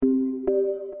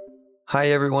Hi,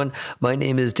 everyone. My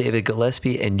name is David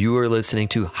Gillespie, and you are listening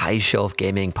to High Shelf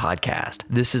Gaming Podcast.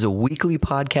 This is a weekly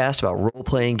podcast about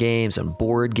role-playing games and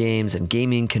board games and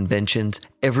gaming conventions.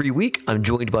 Every week, I'm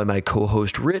joined by my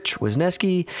co-host, Rich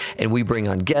Wisniewski, and we bring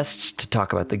on guests to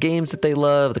talk about the games that they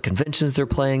love, the conventions they're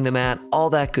playing them at, all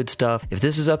that good stuff. If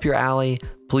this is up your alley,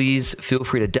 please feel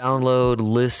free to download,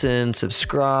 listen,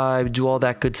 subscribe, do all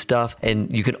that good stuff.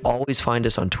 And you can always find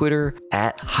us on Twitter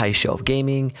at High Shelf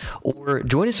Gaming, or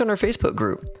join us on our Facebook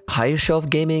group, High Shelf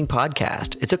Gaming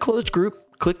Podcast. It's a closed group.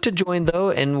 Click to join,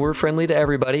 though, and we're friendly to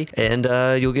everybody. And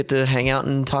you'll get to hang out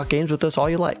and talk games with us all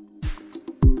you like.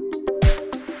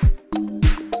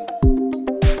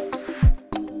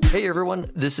 Hey, everyone.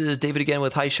 This is David again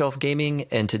with High Shelf Gaming.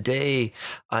 And today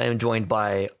I am joined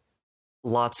by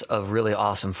lots of really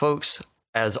awesome folks.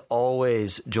 As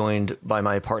always, joined by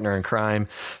my partner in crime,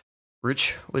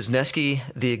 Rich Wisniewski,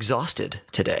 the Exhausted,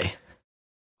 today.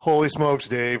 Holy smokes,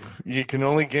 Dave. You can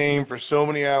only game for so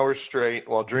many hours straight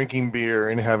while drinking beer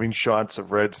and having shots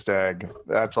of Red Stag.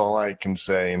 That's all I can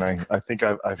say, and I think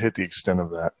I've hit the extent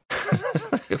of that.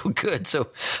 Well, good. So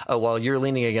while you're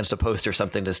leaning against a post or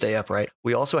something to stay upright,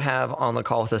 we also have on the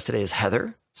call with us today is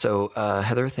Heather. So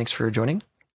Heather, thanks for joining.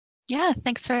 Yeah,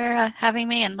 thanks for having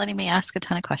me and letting me ask a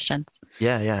ton of questions.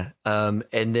 Yeah.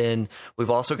 And then we've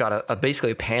also got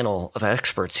basically a panel of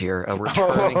experts here.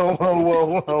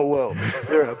 Whoa.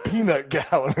 They're a peanut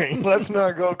gallery. Let's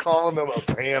not go calling them a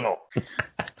panel.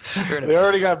 They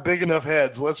already got big enough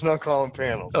heads. Let's not call them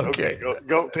panels. Okay,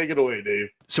 go take it away, Dave.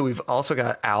 So we've also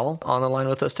got Al on the line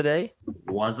with us today.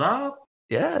 What's up?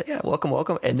 Yeah.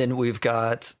 Welcome. And then we've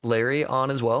got Larry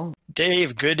on as well.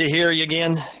 Dave, good to hear you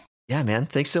again. Yeah, man.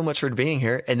 Thanks so much for being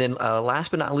here. And then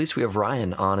last but not least, we have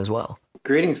Ryan on as well.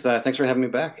 Greetings. Thanks for having me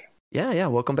back. Yeah.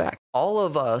 Welcome back. All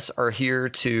of us are here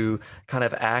to kind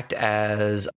of act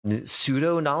as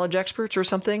pseudo knowledge experts or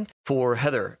something for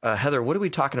Heather. Heather, what are we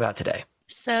talking about today?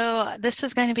 So this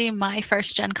is going to be my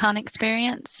first Gen Con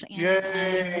experience. And,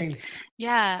 Yay!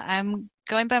 Yeah, I'm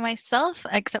going by myself,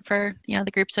 except for,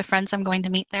 the groups of friends I'm going to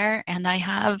meet there. And I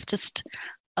have just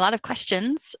a lot of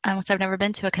questions. So I've never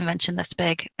been to a convention this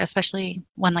big, especially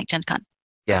one like Gen Con.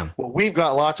 Yeah. Well, we've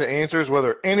got lots of answers.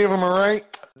 Whether any of them are right,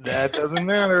 that doesn't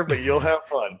matter, but you'll have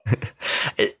fun.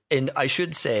 And I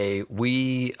should say,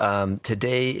 we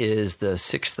today is the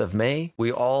 6th of May.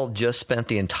 We all just spent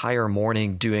the entire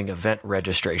morning doing event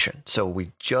registration. So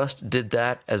we just did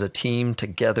that as a team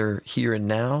together here and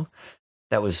now.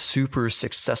 That was super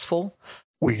successful.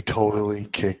 We totally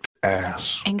kicked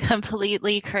ass. And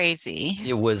completely crazy.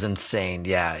 It was insane.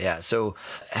 Yeah. So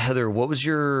Heather,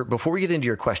 before we get into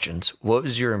your questions, what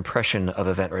was your impression of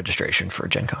event registration for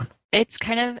Gen Con? It's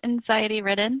kind of anxiety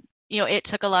ridden. It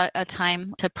took a lot of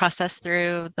time to process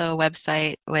through the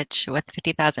website, which with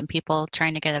 50,000 people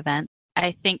trying to get event.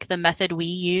 I think the method we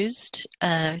used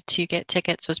to get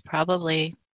tickets was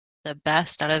probably the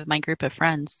best out of my group of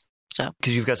friends. So,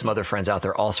 because you've got some other friends out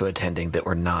there also attending that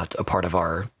were not a part of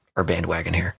our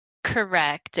bandwagon here.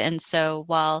 Correct. And so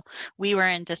while we were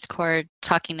in Discord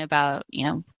talking about,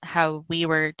 how we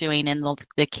were doing in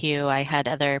the queue, I had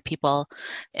other people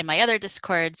in my other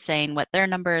Discord saying what their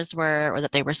numbers were or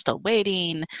that they were still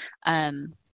waiting.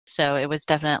 So it was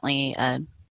definitely a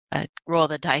roll of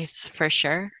the dice for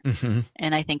sure. Mm-hmm.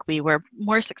 And I think we were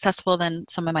more successful than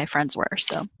some of my friends were.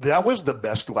 So that was the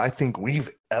best I think we've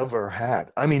ever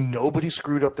had. I mean, nobody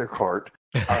screwed up their cart.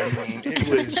 I mean, it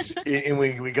was, and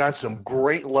we got some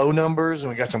great low numbers and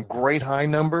we got some great high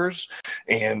numbers.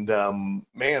 And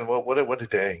man, what a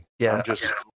day! Yeah, I'm just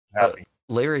happy.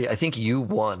 Larry, I think you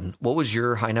won. What was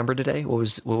your high number today?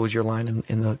 What was your line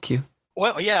in the queue?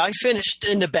 Well, yeah, I finished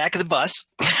in the back of the bus,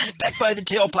 back by the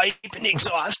tailpipe and the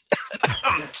exhaust,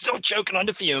 still choking on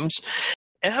the fumes,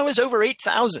 and I was over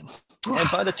 8,000.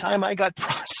 And by the time I got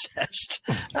processed,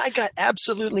 I got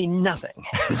absolutely nothing.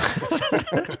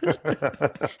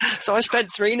 So I spent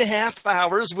 3.5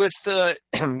 hours with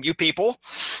you people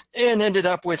and ended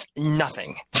up with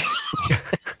nothing.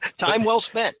 Time well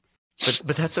spent.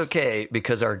 But that's okay,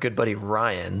 because our good buddy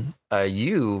Ryan,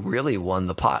 you really won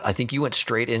the pot. I think you went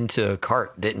straight into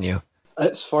cart, didn't you?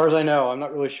 As far as I know, I'm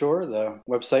not really sure. The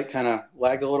website kind of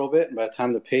lagged a little bit, and by the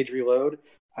time the page reload,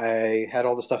 I had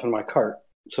all the stuff in my cart.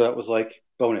 So that was like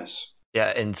bonus.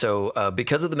 Yeah, and so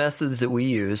because of the methods that we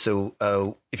use,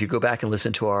 so if you go back and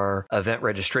listen to our event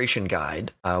registration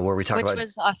guide, where we talk about... Which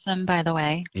was awesome, by the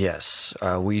way. Yes,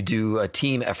 we do a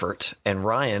team effort. And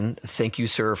Ryan, thank you,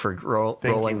 sir, for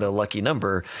rolling the lucky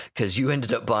number, because you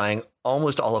ended up buying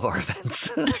almost all of our events.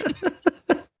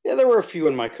 Yeah, there were a few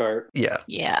in my cart.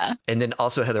 Yeah. And then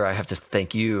also, Heather, I have to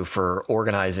thank you for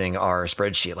organizing our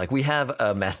spreadsheet. Like, we have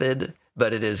a method,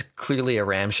 but it is clearly a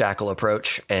ramshackle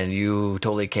approach, and you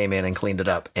totally came in and cleaned it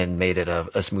up and made it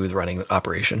a smooth running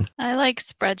operation. I like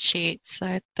spreadsheets, so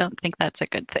I don't think that's a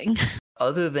good thing.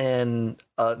 Other than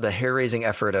the hair-raising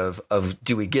effort of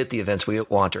do we get the events we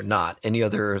want or not, any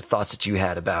other thoughts that you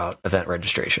had about event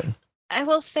registration? I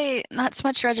will say not so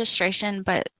much registration,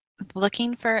 but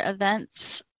looking for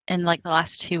events in like the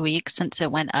last 2 weeks since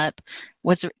it went up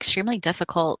was extremely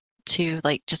difficult to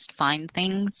like just find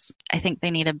things. I think they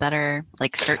need a better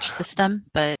like search system,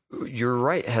 but You're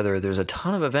right, Heather. There's a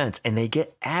ton of events and they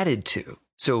get added to.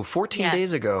 So 14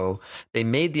 days ago, they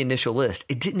made the initial list.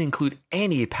 It didn't include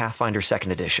any Pathfinder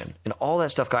 2nd edition, and all that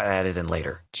stuff got added in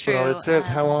later. true. Well, it says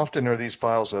how often are these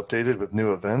files updated with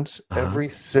new events? Every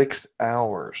 6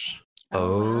 hours.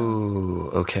 Oh,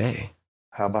 okay.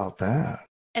 How about that?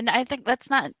 And I think that's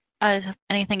not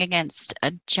anything against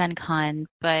a Gen Con,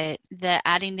 but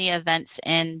adding the events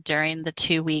in during the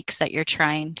 2 weeks that you're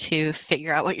trying to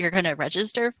figure out what you're going to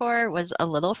register for was a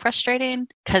little frustrating,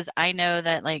 because I know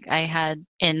that like I had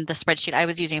in the spreadsheet I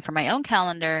was using for my own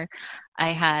calendar, I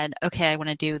had, okay, I want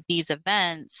to do these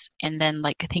events. And then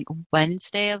like, I think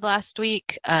Wednesday of last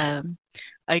week,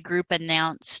 a group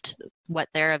announced what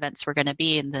their events were going to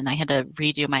be. And then I had to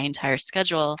redo my entire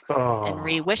schedule and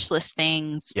re-wish list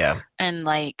things. Yeah. And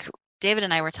like David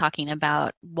and I were talking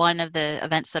about one of the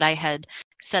events that I had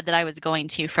said that I was going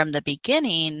to from the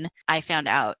beginning. I found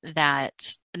out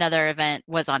that another event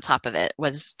was on top of it,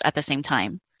 was at the same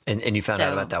time. And you found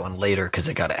out about that one later because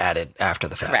it got added after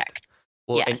the fact. Correct.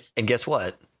 Well, Yes. and guess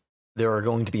what? There are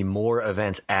going to be more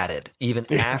events added, even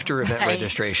after event Right.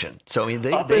 registration. So, I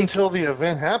mean, Up until the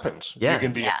event happens. Yeah. You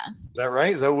can be, Yeah. Is that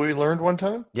right? Is that what we learned one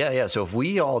time? Yeah. So if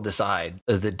we all decide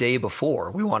the day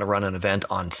before we want to run an event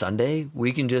on Sunday,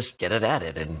 we can just get it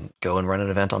added and go and run an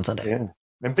event on Sunday. Yeah.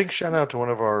 And big shout out to one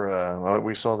of our,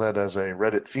 we saw that as a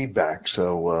Reddit feedback.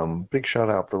 So big shout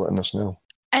out for letting us know.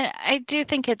 I do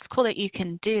think it's cool that you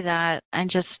can do that. And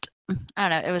just, I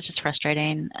don't know, it was just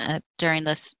frustrating during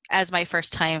this, as my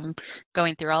first time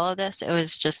going through all of this. It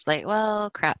was just like, well,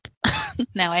 crap.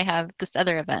 Now I have this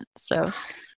other event. So,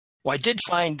 Well, I did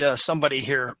find somebody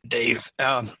here, Dave.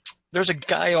 There's a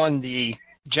guy on the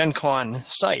Gen Con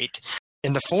site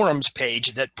in the forums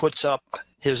page that puts up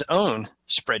his own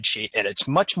spreadsheet, and it's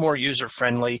much more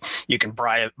user-friendly. You can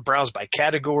browse by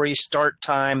category, start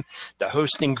time, the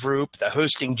hosting group, the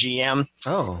hosting GM.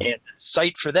 Oh, And the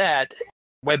site for that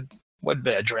web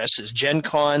address is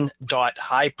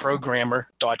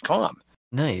gencon.highprogrammer.com.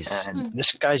 nice. And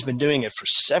this guy's been doing it for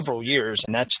several years,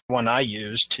 and that's the one I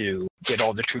use to get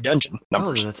all the True Dungeon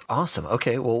numbers. Oh, that's awesome.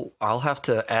 Okay, well, I'll have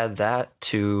to add that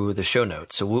to the show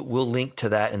notes. So we'll link to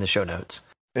that in the show notes.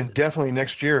 And definitely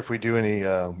next year, if we do any,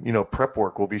 prep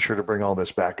work, we'll be sure to bring all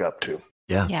this back up too.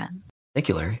 Yeah. yeah. Thank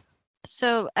you, Larry.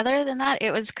 So other than that,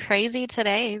 it was crazy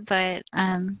today, but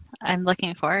I'm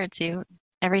looking forward to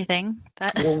everything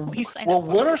that we signed Well, up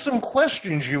for. what are some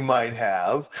questions you might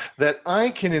have that I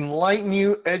can enlighten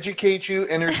you, educate you,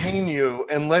 entertain you,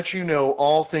 and let you know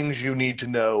all things you need to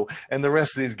know, and the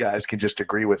rest of these guys can just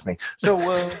agree with me. So,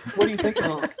 what do you think?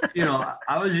 Well,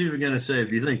 I was even going to say,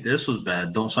 if you think this was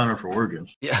bad, don't sign up for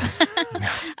Origins. Yeah.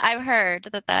 I've heard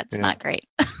that that's not great.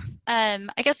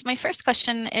 I guess my first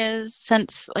question is,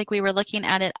 since like we were looking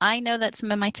at it, I know that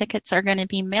some of my tickets are going to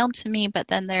be mailed to me, but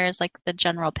then there's like the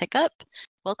general pickup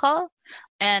will call,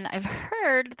 and I've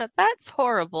heard that that's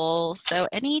horrible. So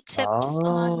any tips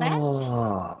on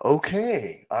that?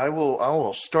 Okay. I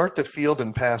will start the field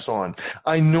and pass on.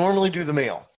 I normally do the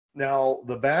mail. Now,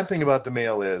 the bad thing about the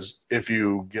mail is if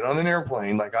you get on an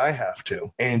airplane like I have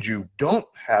to and you don't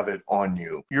have it on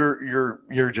you,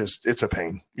 you're just, it's a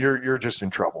pain. You're just in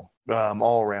trouble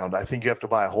all around. I think you have to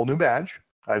buy a whole new badge.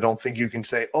 I don't think you can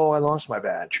say, oh, I lost my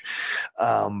badge.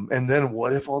 And then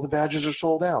what if all the badges are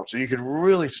sold out? So you could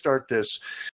really start this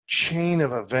chain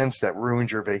of events that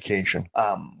ruins your vacation.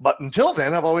 But until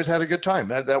then, I've always had a good time.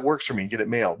 That works for me, get it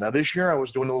mailed. Now, this year I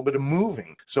was doing a little bit of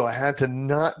moving, so I had to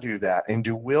not do that and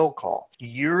do will call.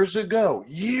 Years ago,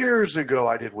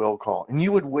 I did will call. And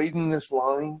you would wait in this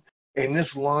line, and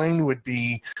this line would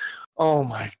be, oh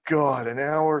my God, an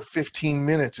hour, 15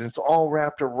 minutes, and it's all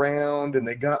wrapped around, and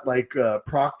they got like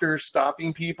proctors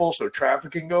stopping people so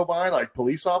traffic can go by, like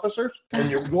police officers, and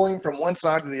you're going from one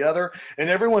side to the other, and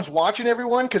everyone's watching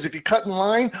everyone, because if you cut in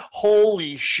line,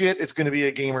 holy shit, it's going to be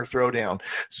a gamer throwdown.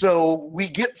 So we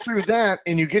get through that,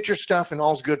 and you get your stuff, and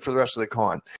all's good for the rest of the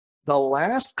con. The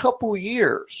last couple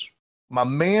years, my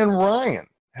man Ryan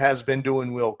has been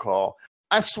doing will call.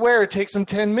 I swear it takes him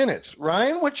 10 minutes.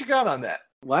 Ryan, what you got on that?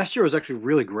 Last year was actually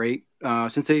really great.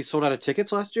 Since they sold out of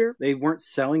tickets last year, they weren't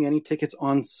selling any tickets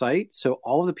on site. So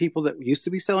all of the people that used to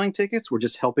be selling tickets were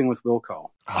just helping with will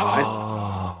call.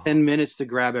 Oh. 10 minutes to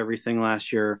grab everything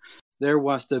last year. There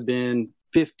must have been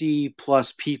 50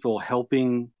 plus people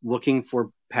helping, looking for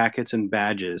packets and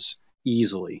badges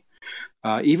easily.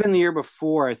 Even the year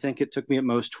before, I think it took me at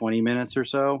most 20 minutes or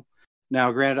so.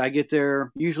 Now, granted, I get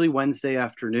there usually Wednesday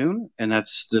afternoon, and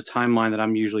that's the timeline that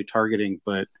I'm usually targeting,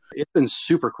 but it's been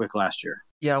super quick last year.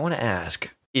 Yeah, I want to ask,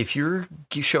 if you're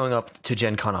showing up to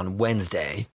Gen Con on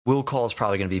Wednesday, will call is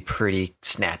probably going to be pretty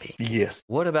snappy. Yes.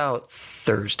 What about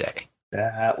Thursday?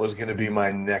 That was going to be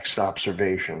my next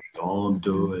observation. Don't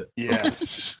do it.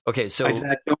 Yes. Okay, so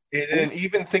And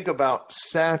even think about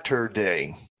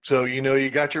Saturday. So,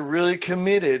 you got your really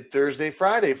committed Thursday,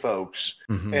 Friday folks.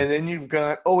 Mhm. And then you've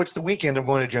got, it's the weekend. I'm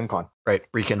going to Gen Con. right,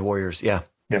 Weekend Warriors, yeah.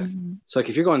 Yeah. Mhm. So, like,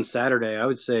 if you're going Saturday, I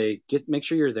would say make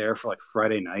sure you're there for like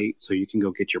Friday night so you can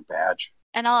go get your badge.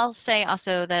 And I'll say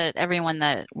also that everyone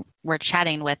that we're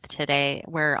chatting with today,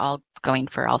 we're all going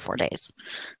for all 4 days.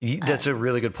 That's a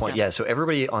really good point. so- Yeah, so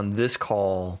everybody on this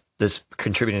call, this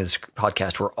contributing to this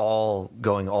podcast, we're all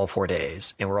going all 4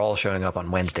 days, and we're all showing up on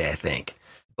Wednesday, I think.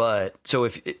 But so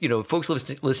if folks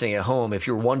listening at home, if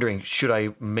you're wondering, should I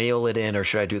mail it in or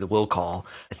should I do the will call?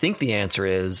 I think the answer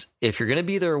is, if you're going to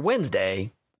be there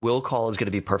Wednesday, will call is going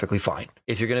to be perfectly fine.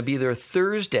 If you're going to be there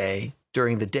Thursday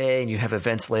during the day and you have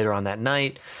events later on that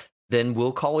night, then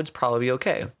will call would probably be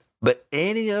okay. But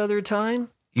any other time,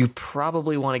 you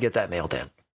probably want to get that mailed in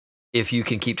if you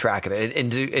can keep track of it,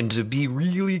 and to be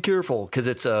really careful, because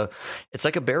it's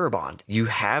like a bearer bond. You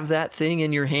have that thing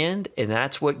in your hand, and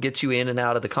that's what gets you in and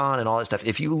out of the con and all that stuff.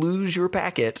 If you lose your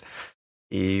packet,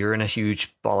 you're in a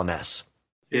huge ball of mess.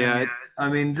 Yeah. I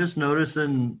mean, just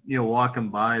noticing, walking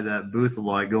by that booth a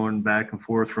lot, going back and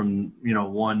forth from,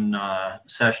 one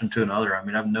session to another. I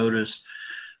mean, I've noticed,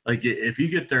 like, if you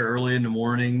get there early in the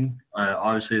morning,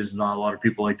 obviously there's not a lot of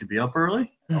people like to be up early,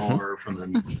 or from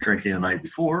the drinking the night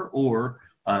before, or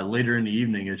later in the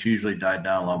evening, it's usually died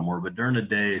down a lot more. But during the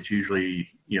day, it's usually,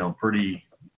 pretty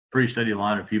steady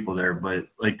line of people there. But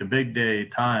like the big day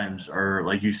times are,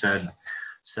 like you said,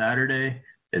 Saturday.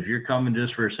 If you're coming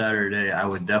just for a Saturday, I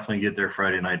would definitely get there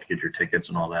Friday night to get your tickets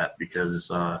and all that,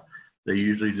 because they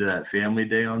usually do that family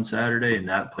day on Saturday, and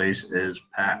that place is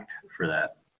packed for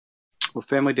that. Well,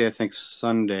 Family Day, I think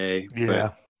Sunday.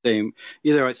 Yeah. But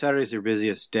either way, Saturday's their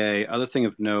busiest day. Other thing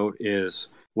of note is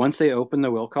once they open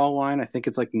the will call line, I think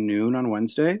it's like noon on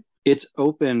Wednesday. It's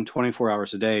open 24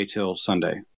 hours a day till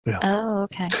Sunday. Oh,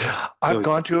 okay. I've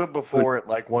gone to it before at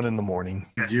like 1 a.m.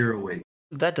 0 wait.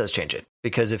 That does change it,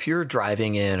 because if you're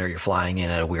driving in or you're flying in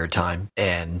at a weird time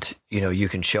and, you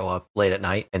can show up late at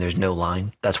night and there's no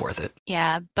line, that's worth it.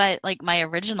 Yeah, but like my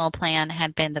original plan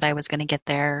had been that I was going to get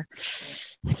there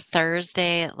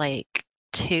Thursday at like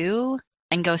 2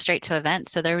 and go straight to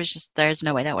events. So there's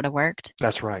no way that would have worked.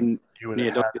 That's right. You would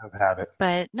Yeah, have had to have it.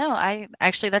 But no,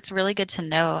 that's really good to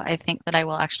know. I think that I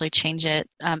will actually change it,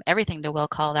 everything to will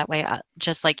call. That way,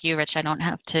 just like you, Rich, I don't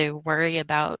have to worry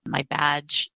about my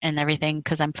badge and everything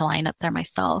because I'm flying up there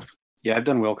myself. Yeah, I've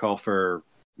done will call for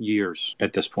years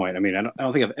at this point. I mean, I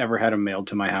don't think I've ever had them mailed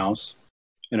to my house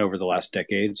in over the last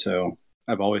decade. So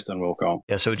I've always done will call.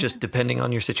 Yeah, so just depending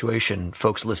on your situation,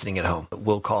 folks listening at home,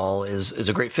 will call is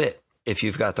a great fit if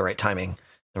you've got the right timing,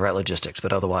 the right logistics.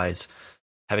 But otherwise,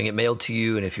 having it mailed to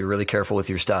you, and if you're really careful with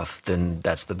your stuff, then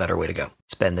that's the better way to go.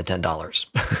 Spend the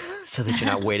 $10 so that you're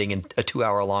not waiting in a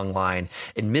 2-hour-long line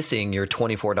and missing your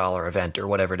 $24 event or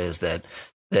whatever it is that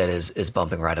is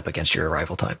bumping right up against your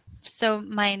arrival time. So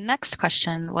my next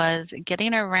question was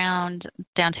getting around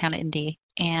downtown Indy,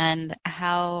 and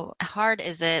how hard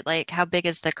is it? Like, how big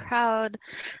is the crowd?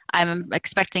 I'm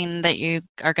expecting that you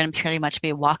are going to pretty much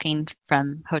be walking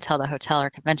from hotel to hotel or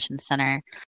convention center.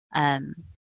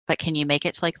 But can you make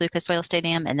it to like Lucas Oil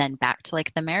Stadium and then back to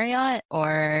like the Marriott,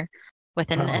 or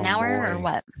within an hour, or boy.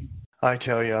 what? I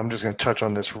tell you, I'm just going to touch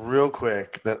on this real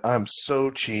quick, that I'm so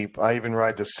cheap. I even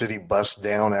ride the city bus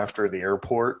down after the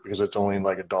airport because it's only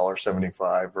like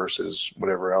 $1.75 versus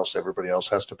whatever else everybody else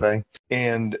has to pay.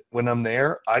 And when I'm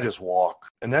there, I just walk.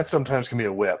 And that sometimes can be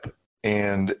a whip.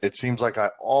 And it seems like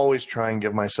I always try and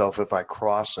give myself, if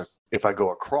I go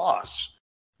across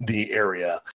the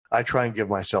area, I try and give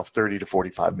myself 30 to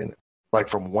 45 minutes, like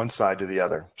from one side to the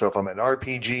other. So if I'm at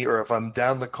RPG or if I'm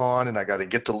down the con and I got to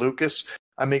get to Lucas,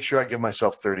 I make sure I give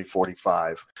myself 30,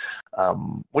 45.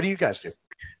 What do you guys do?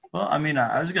 Well, I mean,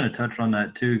 I was going to touch on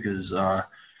that too, because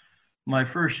my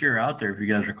first year out there, if you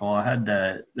guys recall, I had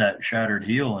that shattered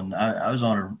heel, and I was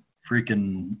on a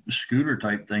freaking scooter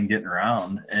type thing getting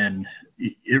around, and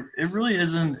it really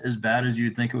isn't as bad as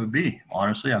you'd think it would be,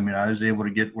 honestly. I mean, I was able to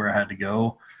get where I had to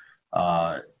go,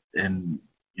 and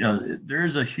there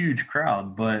is a huge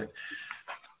crowd, but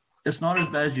it's not as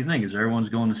bad as you think, as everyone's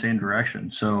going the same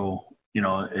direction. So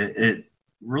it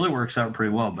really works out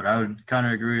pretty well. But I would kind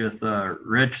of agree with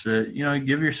Rich that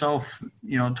give yourself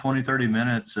 20-30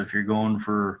 minutes if you're going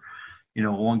for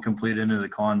one complete end of the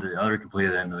con to the other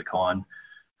complete end of the con.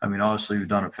 I mean, obviously we've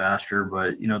done it faster,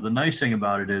 but the nice thing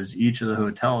about it is each of the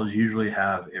hotels usually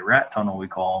have a rat tunnel, we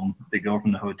call them. They go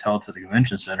from the hotel to the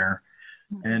convention center,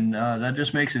 and that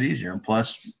just makes it easier. And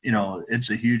plus, it's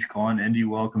a huge con. Indy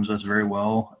welcomes us very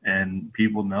well, and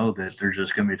people know that there's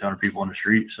just going to be a ton of people on the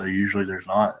street. So usually there's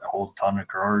not a whole ton of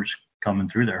cars coming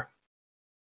through there.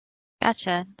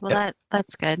 Gotcha. Well,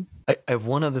 that's good. I have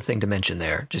one other thing to mention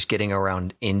there, just getting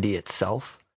around Indy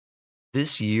itself.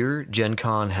 This year, Gen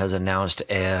Con has announced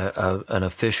an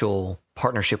official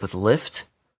partnership with Lyft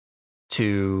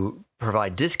to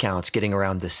provide discounts getting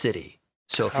around the city.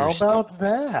 So if How about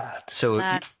that? So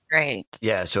that's great.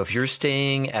 Yeah, so if you're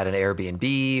staying at an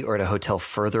Airbnb or at a hotel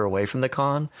further away from the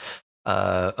con,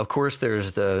 of course,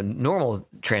 there's the normal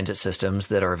transit systems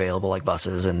that are available, like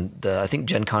buses, and I think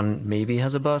Gen Con maybe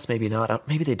has a bus, maybe not.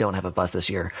 Maybe they don't have a bus this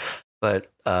year.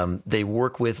 But they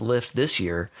work with Lyft this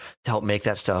year to help make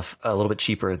that stuff a little bit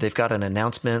cheaper. They've got an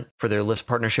announcement for their Lyft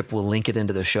partnership. We'll link it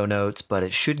into the show notes, but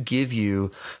it should give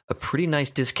you a pretty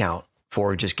nice discount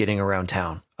for just getting around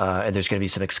town. And there's going to be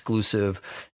some exclusive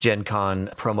Gen Con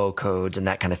promo codes and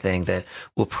that kind of thing that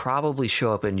will probably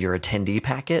show up in your attendee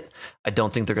packet. I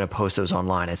don't think they're going to post those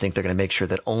online. I think they're going to make sure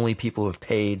that only people who have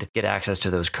paid get access to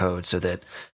those codes so that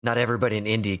not everybody in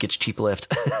Indy gets cheap Lyft,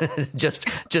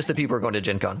 just the people who are going to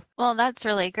Gen Con. Well, that's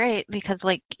really great because,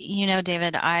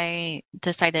 David, I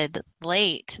decided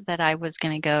late that I was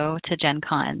going to go to Gen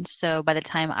Con. So by the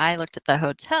time I looked at the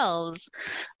hotels,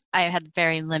 I had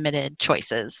very limited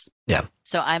choices. Yeah.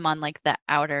 So I'm on the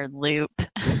outer loop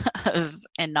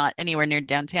and not anywhere near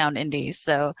downtown Indy.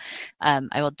 So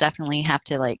I will definitely have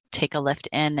to take a Lyft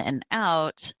in and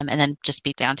out and then just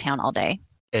be downtown all day.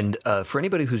 And for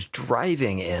anybody who's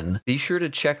driving in, be sure to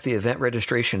check the event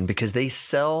registration because they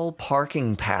sell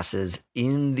parking passes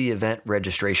in the event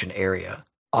registration area.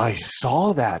 I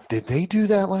saw that. Did they do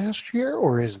that last year,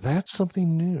 or is that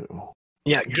something new?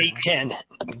 Yeah,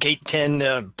 Gate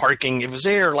 10 parking. It was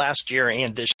there last year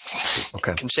and this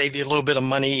Okay. can save you a little bit of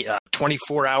money.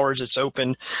 24 hours it's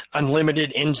open,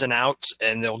 unlimited ins and outs,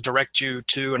 and they'll direct you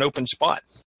to an open spot.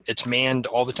 It's manned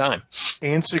all the time.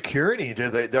 And security.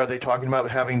 Are they talking about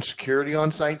having security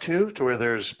on site too, to where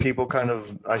there's people kind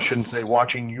of, I shouldn't say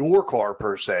watching your car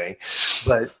per se,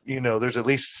 but there's at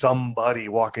least somebody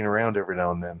walking around every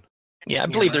now and then. Yeah, I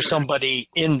believe there's somebody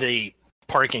in the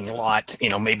parking lot,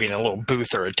 maybe in a little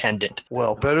booth or attendant.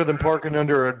 Well, better than parking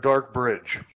under a dark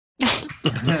bridge.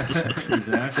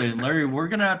 Exactly. Larry, we're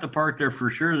going to have to park there for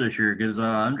sure this year because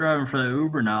I'm driving for the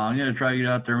Uber now. I'm going to try to get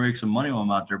out there and make some money while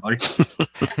I'm out there, buddy.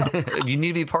 You need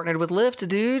to be partnered with Lyft,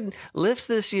 dude. Lyft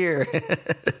this year.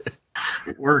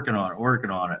 Working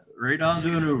on it. Right now I'm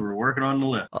doing Uber, working on the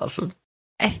Lyft. Awesome.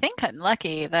 I think I'm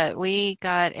lucky that we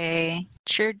got a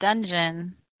True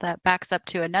Dungeon that backs up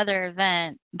to another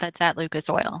event that's at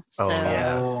Lucas Oil. Oh, So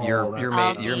yeah.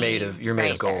 You're made of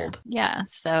right gold. there. Yeah,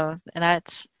 so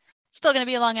that's still going to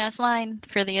be a long ass line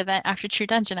for the event after True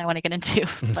Dungeon I want to get into,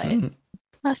 but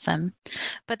awesome.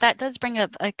 But that does bring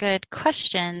up a good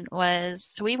question.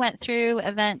 We went through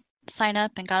event sign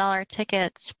up and got all our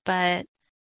tickets, but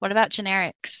what about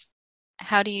generics?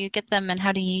 How do you get them and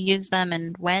how do you use them,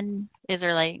 and when is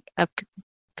there a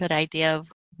good idea of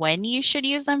when you should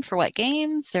use them for what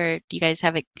games, or do you guys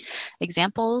have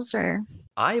examples? Or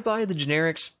I buy the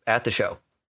generics at the show.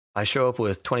 I show up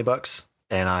with $20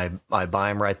 and I buy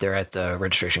them right there at the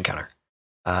registration counter.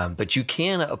 But you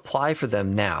can apply for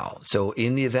them now. So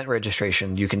in the event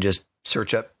registration, you can just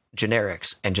search up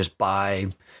generics and just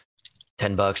buy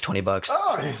 $10, $20.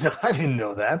 Oh, I didn't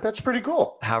know that. That's pretty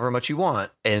cool. However much you want.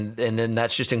 And then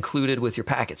that's just included with your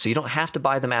packet. So you don't have to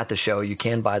buy them at the show. You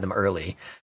can buy them early.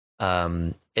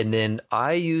 And then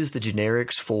I use the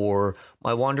generics for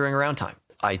my wandering around time.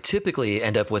 I typically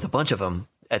end up with a bunch of them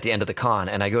at the end of the con,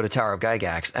 and I go to Tower of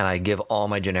Gygax and I give all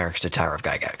my generics to Tower of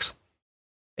Gygax.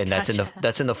 And that's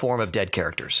in the form of dead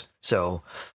characters. So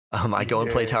I go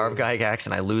and play Tower of Gygax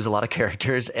and I lose a lot of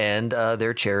characters, and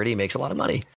their charity makes a lot of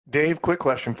money. Dave, quick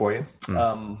question for you.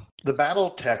 The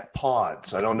BattleTech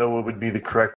pods, I don't know what would be the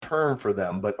correct term for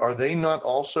them, but are they not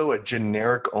also a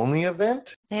generic-only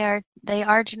event? They are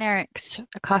generics.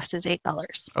 The cost is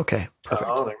 $8. Okay, perfect.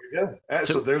 Oh, there you go.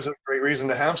 So there's a great reason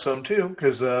to have some, too,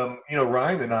 because,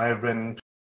 Ryan and I have been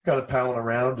kind of palling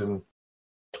around and,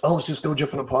 let's just go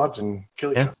jump in the pods and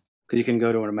kill each other. Because you can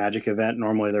go to a Magic event.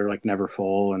 Normally, they're like never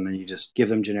full, and then you just give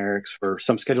them generics for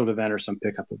some scheduled event or some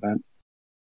pickup event.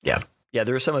 Yeah,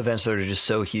 there are some events that are just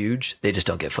so huge, they just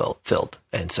don't get filled.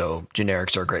 And so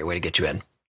generics are a great way to get you in.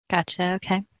 Gotcha.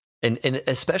 Okay. And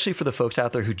especially for the folks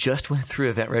out there who just went through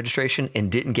event registration and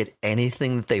didn't get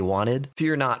anything that they wanted,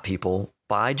 fear not, people,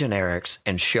 buy generics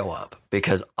and show up,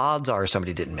 because odds are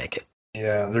somebody didn't make it.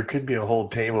 Yeah, there could be a whole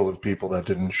table of people that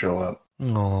didn't show up.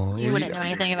 Oh, You wouldn't know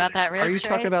anything about that, Rich, Are you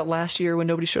talking about last year when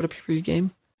nobody showed up for your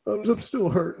game? I'm still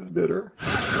hurt and bitter.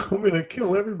 I'm going to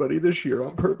kill everybody this year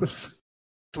on purpose.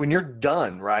 When you're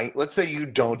done, right? Let's say you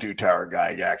don't do Tower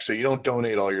Gygax, so you don't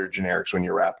donate all your generics when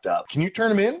you're wrapped up. Can you turn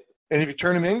them in? And if you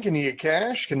turn them in, can you get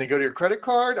cash? Can they go to your credit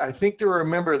card? I think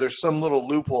there's some little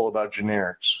loophole about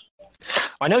generics.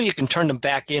 I know you can turn them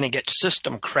back in and get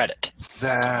system credit.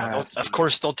 Of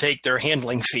course, they'll take their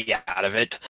handling fee out of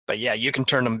it. But yeah, you can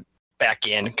turn them back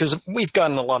in, because we've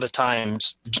gotten a lot of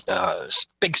times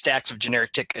big stacks of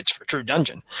generic tickets for True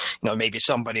Dungeon. Maybe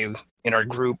somebody in our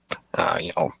group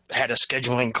had a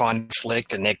scheduling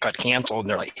conflict and it got canceled, and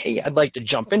they're like, hey, I'd like to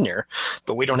jump in there,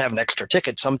 but we don't have an extra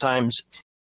ticket. Sometimes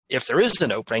if there is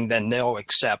an opening, then they'll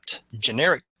accept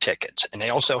generic tickets, and they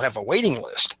also have a waiting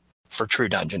list for True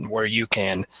Dungeon where you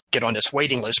can get on this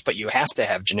waiting list, but you have to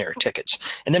have generic tickets.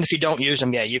 And then if you don't use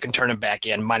them, you can turn them back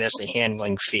in minus the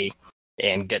handling fee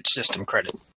and get system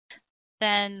credit.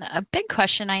 Then a big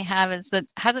question I have is that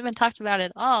hasn't been talked about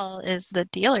at all is the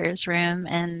dealer's room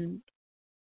and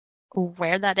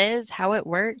where that is, how it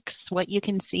works, what you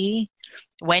can see,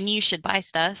 when you should buy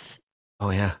stuff. Oh,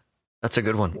 yeah. That's a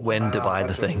good one. When to buy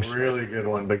the things. That's a really good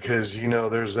one, because,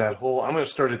 there's that whole, I'm going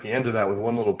to start at the end of that with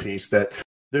one little piece, that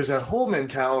there's that whole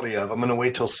mentality of, I'm going to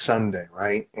wait till Sunday,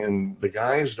 right? And the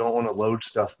guys don't want to load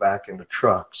stuff back into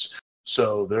trucks.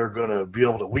 So they're going to be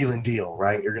able to wheel and deal,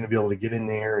 right? You're going to be able to get in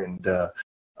there and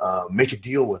make a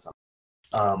deal with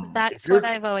them. That's what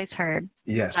I've always heard.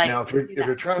 Yes. Now, if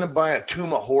you're trying to buy a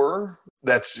Tomb of Horror,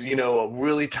 that's, a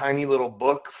really tiny little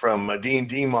book from a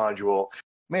D&D module,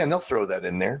 man, they'll throw that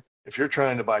in there. If you're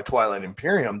trying to buy Twilight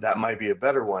Imperium, that might be a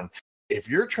better one. If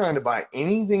you're trying to buy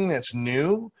anything that's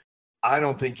new, I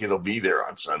don't think it'll be there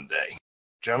on Sunday.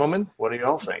 Gentlemen, what do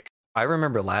y'all think? I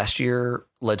remember last year,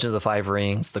 Legend of the Five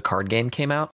Rings, the card game came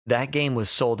out. That game was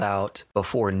sold out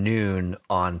before noon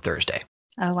on Thursday.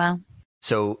 Oh, wow.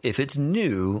 So if it's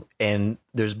new and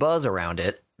there's buzz around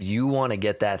it, you want to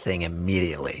get that thing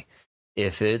immediately.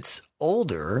 If it's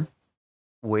older,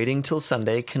 waiting till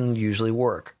Sunday can usually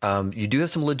work. You do have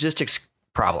some logistics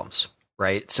problems,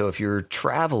 right? So if you're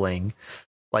traveling,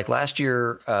 like last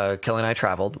year, Kelly and I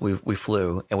traveled, we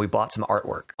flew, and we bought some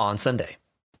artwork on Sunday.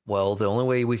 Well, the only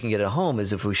way we can get it home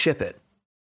is if we ship it.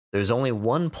 There's only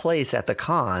one place at the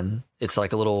con, it's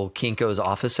like a little Kinko's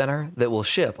office center, that will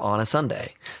ship on a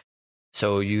Sunday.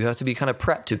 So you have to be kind of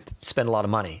prepped to spend a lot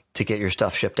of money to get your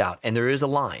stuff shipped out. And there is a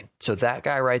line. So that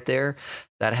guy right there,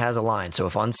 that has a line. So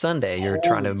if on Sunday you're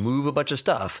trying to move a bunch of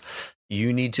stuff,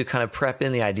 you need to kind of prep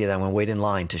in the idea that I'm going to wait in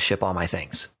line to ship all my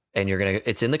things. And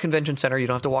it's in the convention center. You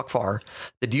don't have to walk far.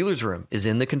 The dealer's room is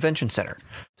in the convention center.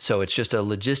 So it's just a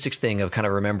logistics thing of kind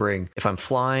of remembering, if I'm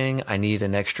flying, I need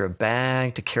an extra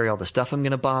bag to carry all the stuff I'm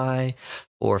going to buy.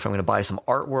 Or if I'm going to buy some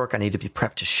artwork, I need to be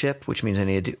prepped to ship, which means I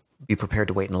need to be prepared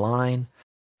to wait in line.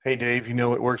 Hey, Dave,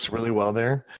 it works really well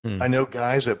there? I know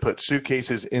guys that put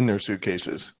suitcases in their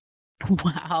suitcases.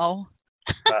 Wow.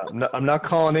 I'm not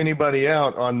calling anybody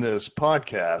out on this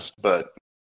podcast, but...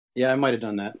 Yeah, I might have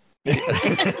done that.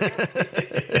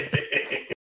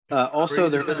 Also,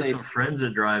 there was some friends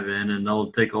that drive in and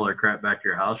they'll take all their crap back to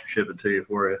your house and ship it to you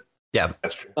for you. Yeah,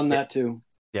 that's true. On that too.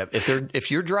 Yeah, if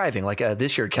you're driving, like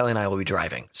this year, Kelly and I will be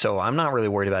driving, so I'm not really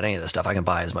worried about any of this stuff. I can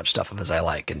buy as much stuff as I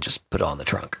like and just put it on the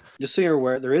trunk. Just so you're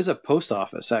aware, there is a post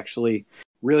office actually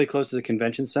really close to the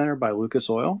convention center by Lucas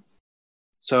Oil.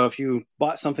 So if you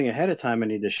bought something ahead of time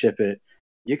and need to ship it,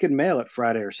 you could mail it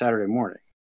Friday or Saturday morning.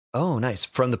 Oh, nice.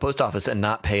 From the post office and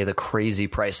not pay the crazy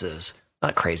prices.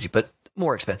 Not crazy, but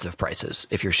more expensive prices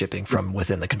if you're shipping from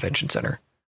within the convention center.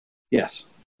 Yes.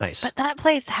 Nice. But that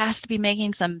place has to be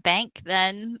making some bank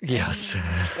then. Yes.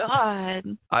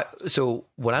 God. So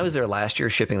when I was there last year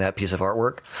shipping that piece of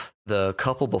artwork, the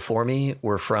couple before me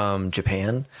were from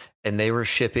Japan and they were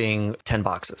shipping 10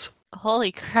 boxes.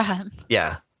 Holy crap.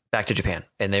 Yeah. Back to Japan.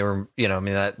 And they were,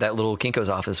 that little Kinko's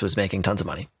office was making tons of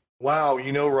money. Wow,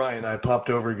 Ryan, I popped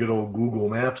over good old Google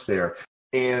Maps there.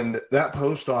 And that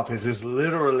post office is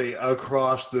literally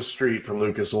across the street from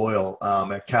Lucas Oil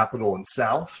at Capitol and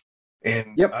South.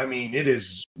 And Yep. I mean,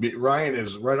 Ryan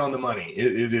is right on the money.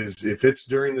 It is, if it's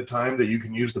during the time that you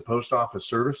can use the post office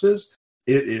services,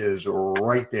 it is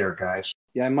right there, guys.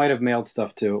 Yeah, I might have mailed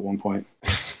stuff too at one point.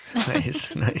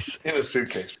 Nice. In a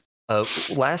suitcase.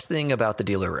 Last thing about the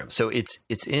dealer room. So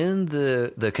it's in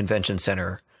the convention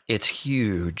center. It's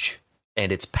huge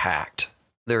and it's packed.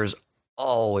 There's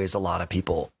always a lot of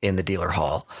people in the dealer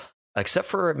hall, except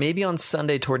for maybe on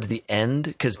Sunday towards the end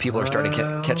because people are starting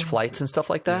to catch flights and stuff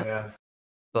like that. Yeah.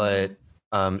 But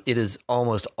it is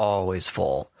almost always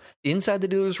full. Inside the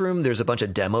dealer's room, there's a bunch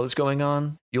of demos going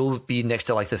on. You'll be next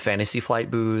to like the Fantasy Flight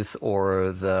booth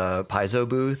or the Paizo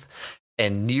booth.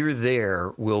 And near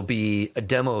there will be a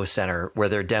demo center where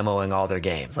they're demoing all their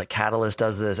games. Like Catalyst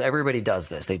does this. Everybody does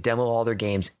this. They demo all their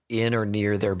games in or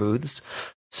near their booths.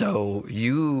 So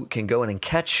you can go in and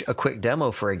catch a quick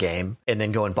demo for a game and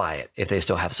then go and buy it if they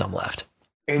still have some left.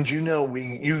 And you know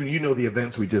the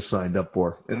events we just signed up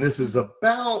for, and this is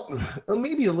about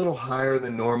maybe a little higher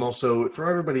than normal. So for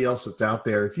everybody else that's out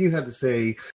there, if you had to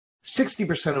say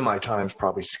 60% of my time's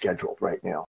probably scheduled right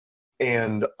now,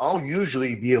 and I'll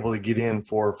usually be able to get in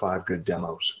 4 or 5 good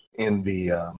demos in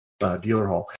the dealer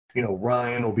hall.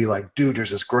 Ryan will be like, dude,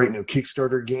 there's this great new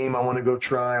Kickstarter game I want to go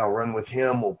try. I'll run with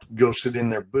him. We'll go sit in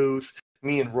their booth.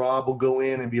 Me and Rob will go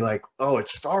in and be like, oh,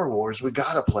 it's Star Wars. We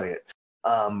got to play it.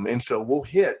 And so we'll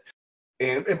hit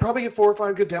and probably get 4 or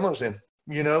 5 good demos in,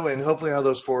 and hopefully out of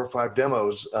those 4 or 5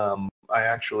 demos, I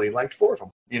actually liked 4 of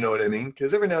them. You know what I mean?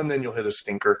 Because every now and then you'll hit a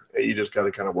stinker. You just got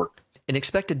to kind of work. And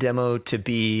expect a demo to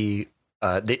be,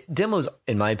 the demos,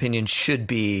 in my opinion, should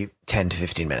be 10 to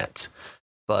 15 minutes.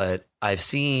 But I've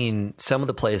seen some of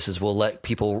the places will let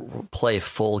people play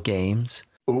full games.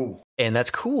 Ooh. And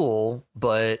that's cool,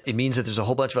 but it means that there's a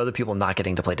whole bunch of other people not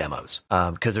getting to play demos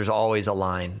because there's always a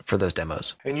line for those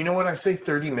demos. And you know what? I say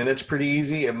 30 minutes pretty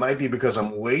easy. It might be because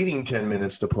I'm waiting 10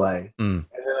 minutes to play and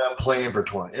then I'm playing for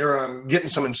 20, or I'm getting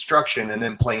some instruction and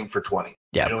then playing for 20.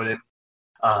 Yeah. You know what I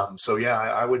mean? So yeah,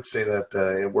 I would say that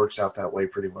it works out that way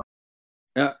pretty well.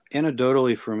 Yeah,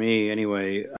 anecdotally for me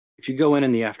anyway, if you go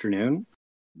in the afternoon,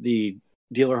 the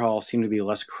dealer hall seem to be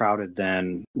less crowded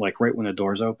than like right when the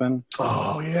doors open.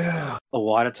 Oh yeah. A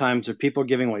lot of times there are people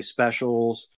giving away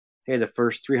specials. Hey, the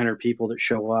first 300 people that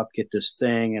show up get this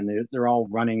thing, and they're all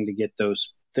running to get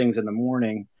those things in the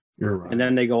morning. You're right. And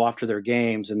then they go off to their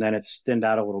games, and then it's thinned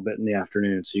out a little bit in the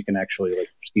afternoon, so you can actually like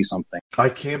see something. I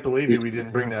can't believe we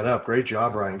didn't bring that up. Great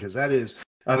job, Ryan, because that is,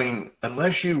 I mean,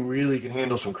 unless you really can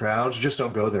handle some crowds, just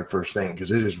don't go there first thing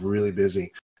because it is really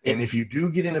busy. And if you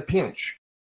do get in a pinch,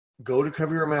 go to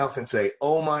cover your mouth and say,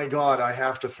 oh my God, I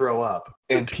have to throw up,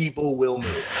 and people will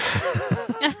move.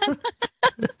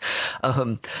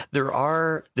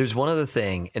 There's one other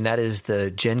thing, and that is the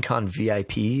Gen Con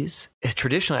VIPs.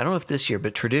 Traditionally, I don't know if this year,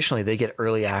 but traditionally they get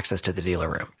early access to the dealer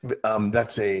room.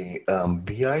 That's a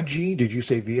VIG. Did you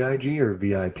say VIG or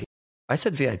VIP? I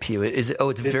said VIP. It's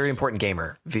a very important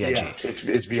gamer, VIG. Yeah, it's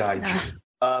VIG.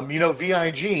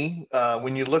 VIG,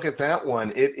 when you look at that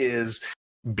one, it is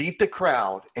beat the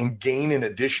crowd and gain an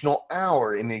additional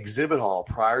hour in the exhibit hall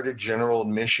prior to general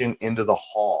admission into the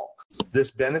hall. This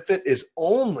benefit is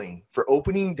only for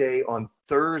opening day on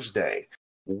Thursday.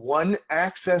 One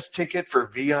access ticket for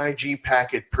VIG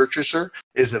packet purchaser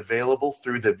is available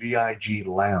through the VIG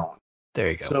lounge.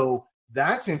 There you go. So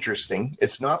that's interesting.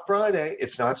 It's not Friday.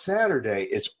 It's not Saturday.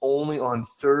 It's only on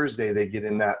Thursday they get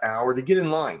in that hour to get in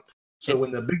line. So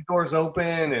when the big doors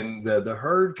open and the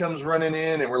herd comes running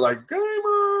in and we're like,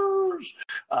 gamers,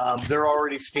 they're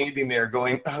already standing there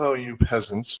going, oh, you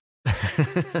peasants.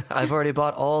 I've already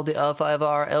bought all the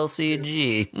L5R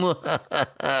LCG.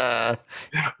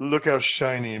 Look how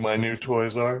shiny my new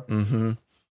toys are. Mm-hmm.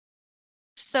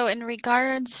 So in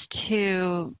regards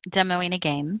to demoing a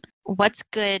game, what's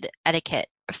good etiquette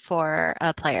for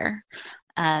a player?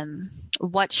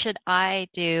 What should I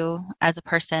do as a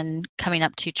person coming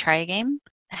up to try a game?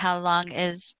 How long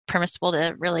is permissible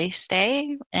to really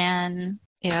stay? And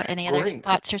any other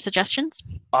thoughts or suggestions?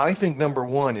 I think number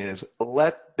one is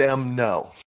let them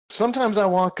know. Sometimes I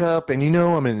walk up and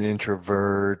I'm an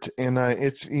introvert and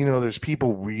there's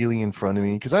people really in front of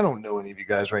me because I don't know any of you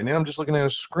guys right now. I'm just looking at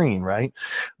a screen, right?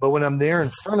 But when I'm there in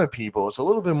front of people, it's a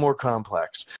little bit more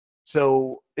complex.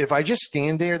 So if I just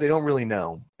stand there, they don't really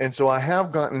know. And so I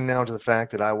have gotten now to the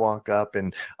fact that I walk up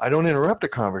and I don't interrupt a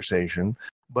conversation,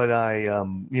 but I,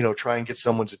 try and get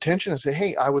someone's attention and say,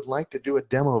 hey, I would like to do a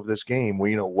demo of this game.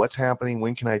 Well, what's happening?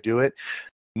 When can I do it?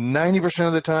 90%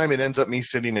 of the time, it ends up me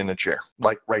sitting in a chair,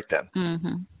 like right then.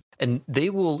 Mm-hmm. And they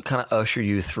will kind of usher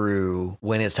you through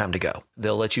when it's time to go.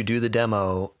 They'll let you do the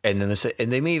demo, and then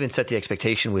they may even set the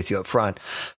expectation with you up front.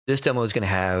 This demo is going to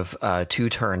have 2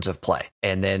 turns of play,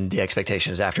 and then the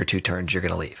expectation is after 2 turns you're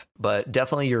going to leave. But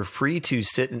definitely you're free to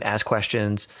sit and ask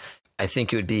questions. I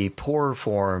think it would be poor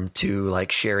form to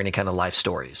like share any kind of life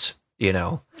stories, you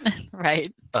know?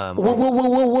 Right.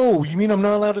 Whoa. You mean I'm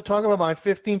not allowed to talk about my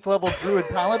 15th level Druid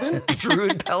Paladin?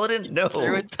 Druid Paladin? No.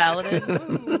 Druid Paladin.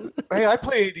 Ooh. Hey, I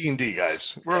play AD&D,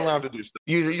 guys. We're allowed to do stuff.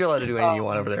 You're allowed to do anything you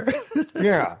want over there.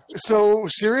 Yeah. So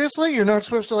seriously, you're not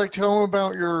supposed to like tell them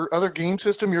about your other game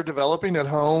system you're developing at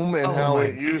home and how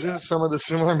it uses some of the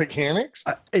similar mechanics?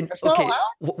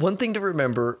 One thing to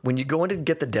remember when you go in to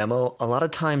get the demo, a lot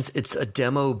of times it's a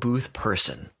demo booth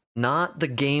person. Not the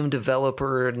game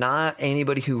developer, not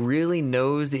anybody who really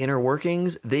knows the inner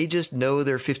workings. They just know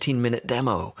their 15-minute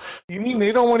demo. You mean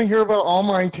they don't want to hear about All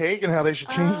Mine Take and how they should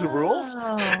change the rules?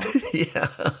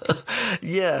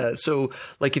 Yeah. So,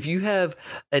 like, if you have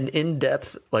an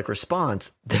in-depth like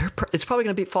response, it's probably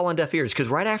going to fall on deaf ears because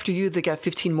right after you, they got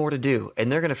 15 more to do, and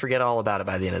they're going to forget all about it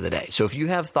by the end of the day. So, if you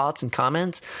have thoughts and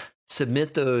comments,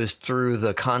 submit those through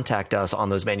the contact us on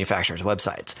those manufacturers'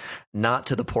 websites, not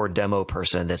to the poor demo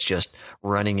person that's just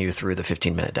running you through the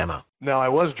 15-minute demo. Now, I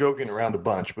was joking around a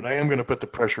bunch, but I am going to put the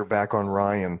pressure back on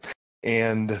Ryan.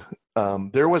 And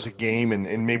there was a game,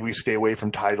 and maybe we stay away from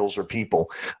titles or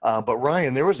people, but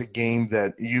Ryan, there was a game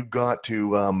that you got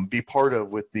to be part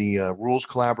of with the rules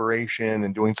collaboration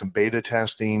and doing some beta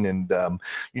testing, and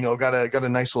got a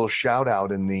nice little shout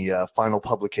out in the final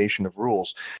publication of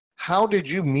rules. How did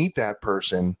you meet that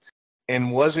person?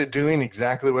 And was it doing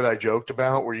exactly what I joked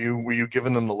about? Were you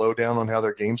giving them the lowdown on how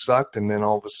their game sucked, and then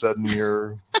all of a sudden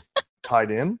you're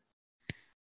tied in?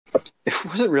 It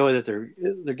wasn't really that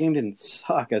their game didn't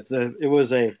suck.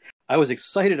 I was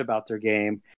excited about their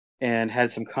game and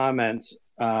had some comments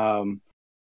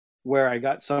where I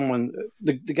got someone.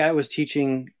 The guy who was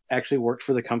teaching actually worked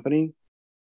for the company.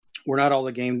 Where not all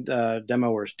the game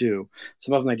demoers do.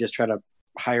 Some of them they just try to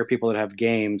hire people that have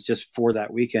games just for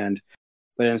that weekend,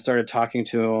 but then started talking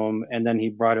to him, and then he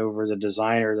brought over the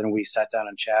designer. Then we sat down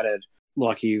and chatted. It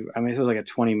was like a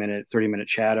 20-minute, 30-minute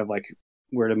chat of like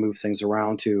where to move things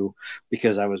around to,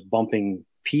 because I was bumping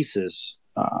pieces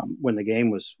when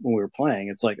we were playing.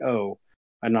 It's like, oh,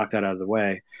 I knocked that out of the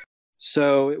way.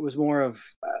 So it was more of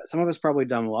some of it's probably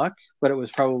dumb luck, but it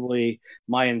was probably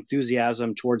my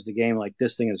enthusiasm towards the game. Like,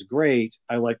 this thing is great.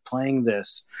 I like playing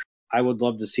this. I would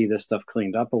love to see this stuff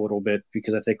cleaned up a little bit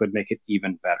because I think it would make it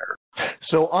even better.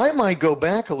 So I might go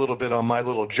back a little bit on my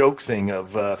little joke thing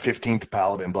of 15th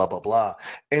Paladin, blah, blah, blah,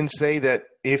 and say that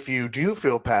if you do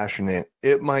feel passionate,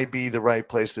 it might be the right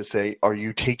place to say, are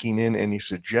you taking in any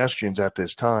suggestions at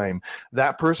this time?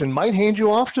 That person might hand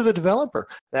you off to the developer.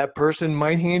 That person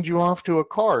might hand you off to a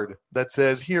card that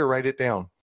says, here, write it down.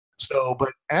 So,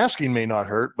 but asking may not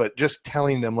hurt, but just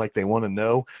telling them like they want to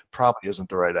know probably isn't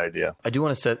the right idea. I do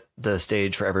want to set the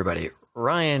stage for everybody.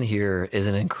 Ryan here is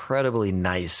an incredibly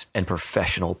nice and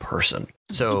professional person.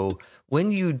 So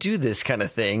when you do this kind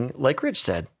of thing, like Rich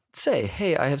said, say,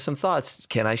 hey, I have some thoughts.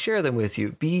 Can I share them with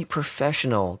you? Be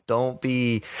professional. Don't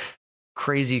be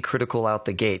crazy critical out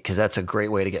the gate, because that's a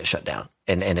great way to get shut down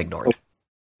and ignored.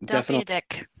 Don't be a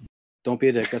dick. Don't be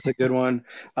a dick. That's a good one.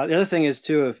 The other thing is,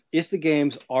 too, if the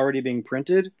game's already being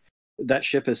printed, that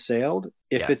ship has sailed.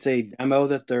 If it's a demo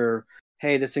that they're,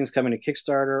 hey, this thing's coming to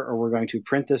Kickstarter, or we're going to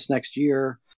print this next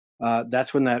year,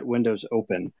 that's when that window's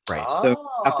open. Right. So you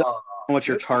have to know what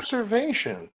your target.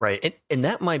 Observation. Right. And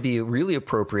that might be really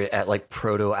appropriate at like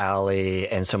Proto Alley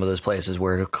and some of those places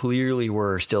where clearly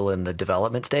we're still in the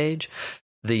development stage.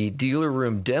 The dealer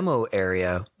room demo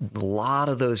area, a lot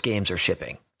of those games are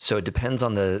shipping. So it depends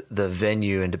on the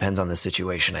venue and depends on the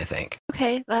situation, I think.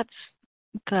 Okay, that's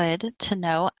good to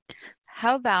know.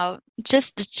 How about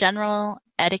just general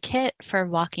etiquette for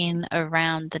walking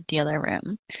around the dealer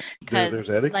room?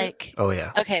 There's etiquette? Like, Oh,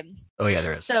 yeah. okay, Oh, yeah,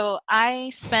 there is. so I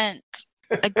spent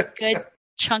a good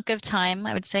chunk of time,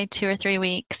 I would say 2 or 3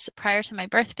 weeks prior to my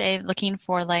birthday, looking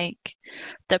for like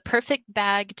the perfect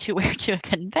bag to wear to a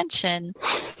convention.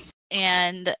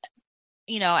 And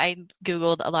I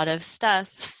Googled a lot of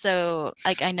stuff. So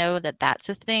like, I know that that's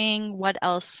a thing. What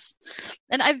else?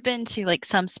 And I've been to like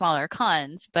some smaller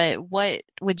cons, but what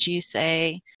would you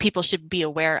say people should be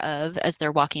aware of as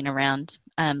they're walking around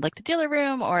like the dealer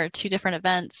room or 2 different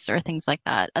events or things like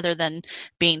that, other than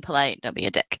being polite, don't be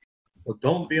a dick? Well,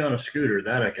 don't be on a scooter.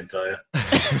 That I can tell you.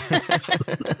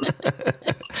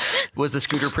 Was the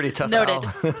scooter pretty tough? Noted.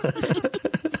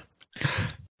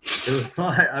 It was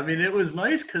fine. I mean, it was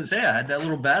nice because, I had that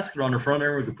little basket on the front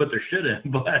everyone could put their shit in.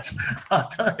 But I'll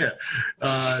tell you,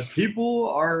 people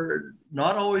are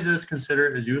not always as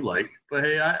considerate as you'd like. But,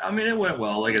 hey, I mean, it went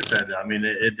well. Like I said, I mean,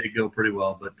 it did go pretty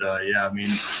well. But, yeah, I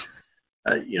mean,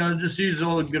 just use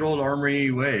the good old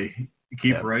Armory way.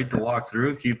 Keep right to walk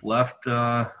through, keep left.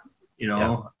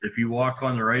 If you walk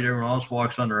on the right, everyone else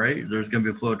walks on the right. There's going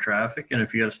to be a flow of traffic. And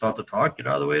if you got to stop to talk, get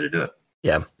out of the way to do it.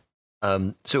 Yeah.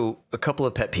 So a couple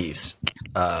of pet peeves.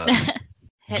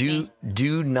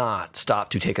 Do not stop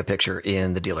to take a picture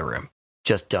in the dealer room.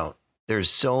 Just don't. There's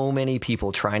so many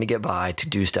people trying to get by to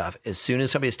do stuff. As soon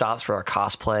as somebody stops for a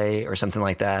cosplay or something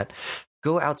like that,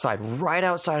 go outside. Right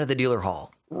outside of the dealer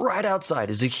hall. Right outside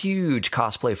is a huge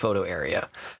cosplay photo area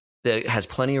that has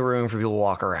plenty of room for people to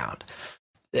walk around.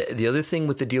 The other thing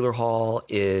with the dealer hall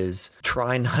is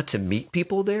try not to meet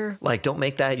people there. Like, don't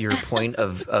make that your point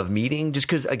of meeting, just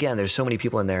because, again, there's so many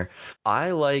people in there.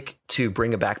 I like to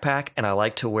bring a backpack, and I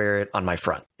like to wear it on my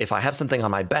front. If I have something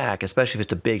on my back, especially if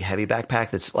it's a big, heavy backpack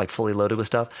that's like fully loaded with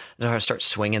stuff, and I start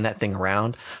swinging that thing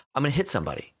around, I'm going to hit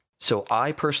somebody. So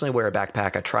I personally wear a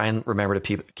backpack. I try and remember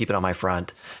to keep it on my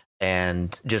front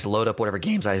and just load up whatever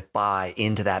games I buy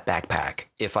into that backpack.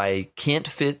 If I can't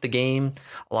fit the game,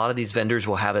 a lot of these vendors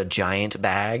will have a giant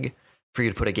bag for you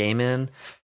to put a game in,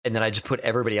 and then I just put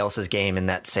everybody else's game in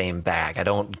that same bag. I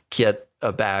don't get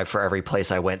a bag for every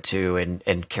place I went to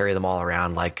and carry them all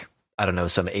around like, I don't know,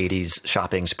 some 80s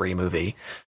shopping spree movie.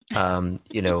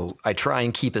 I try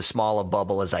and keep as small a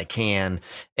bubble as I can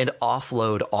and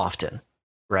offload often,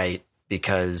 right?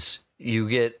 Because you'll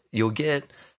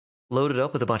get loaded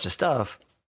up with a bunch of stuff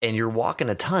and you're walking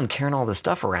a ton carrying all this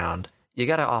stuff around. You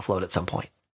got to offload at some point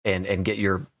and get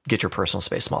your personal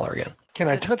space smaller again. Can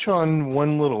I touch on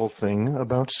one little thing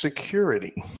about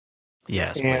security?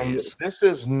 Yes, and please. This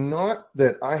is not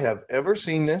that I have ever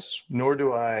seen this, nor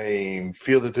do I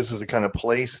feel that this is the kind of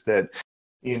place that,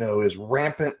 is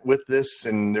rampant with this,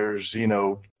 and there's,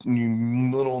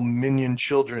 little minion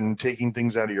children taking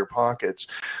things out of your pockets.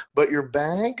 But your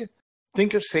bag,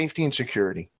 think of safety and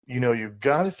security. You've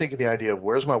got to think of the idea of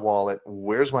where's my wallet,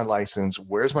 where's my license,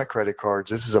 where's my credit cards.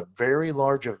 This is a very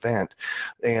large event,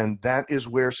 and that is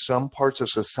where some parts of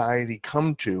society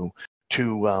come to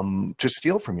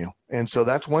steal from you. And so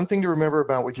that's one thing to remember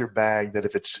about with your bag, that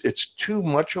if it's too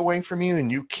much away from you and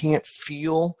you can't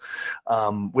feel,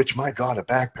 which, my God, a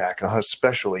backpack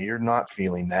especially, you're not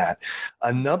feeling that.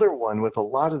 Another one with a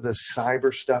lot of the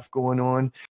cyber stuff going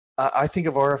on, I think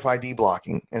of RFID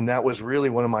blocking, and that was really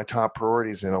one of my top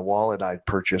priorities in a wallet I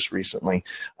purchased recently.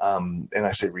 And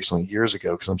I say recently, years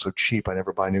ago, because I'm so cheap, I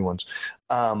never buy new ones.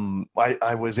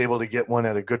 I was able to get one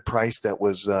at a good price that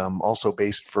was also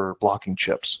based for blocking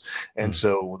chips. And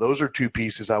so those are two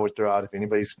pieces I would throw out if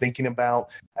anybody's thinking about.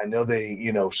 I know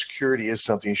security is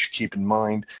something you should keep in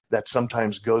mind that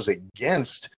sometimes goes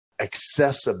against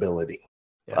accessibility.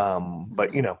 Yeah.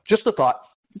 But, just a thought.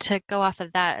 To go off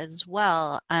of that as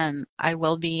well, I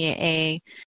will be a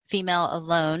female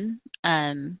alone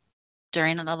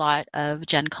during a lot of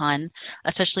Gen Con,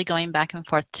 especially going back and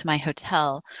forth to my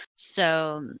hotel.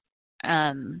 So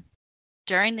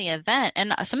during the event,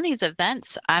 and some of these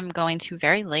events I'm going to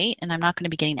very late, and I'm not going to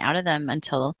be getting out of them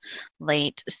until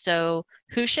late. So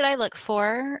who should I look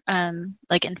for?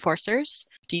 Like enforcers?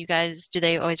 Do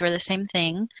they always wear the same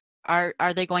thing?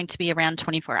 Are they going to be around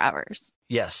 24 hours?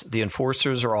 Yes, the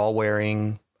enforcers are all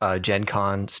wearing Gen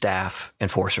Con staff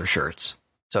enforcer shirts.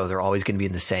 So they're always going to be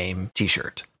in the same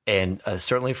t-shirt. And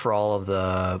certainly for all of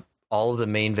the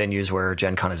main venues where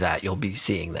Gen Con is at, you'll be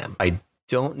seeing them. I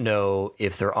don't know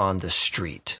if they're on the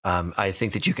street. I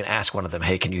think that you can ask one of them,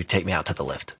 hey, can you take me out to the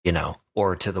lift,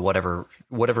 or to the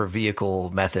whatever vehicle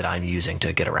method I'm using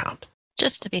to get around.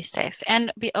 Just to be safe,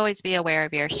 and always be aware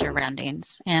of your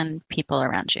surroundings and people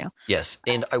around you. Yes,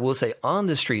 and I will say on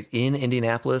the street in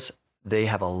Indianapolis, they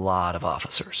have a lot of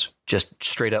officers, just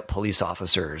straight up police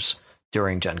officers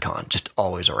during Gen Con, just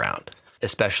always around.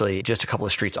 Especially just a couple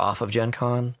of streets off of Gen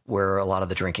Con, where a lot of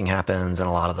the drinking happens and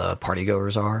a lot of the party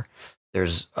goers are.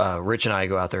 There's Rich and I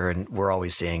go out there, and we're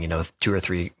always seeing 2 or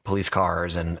 3 police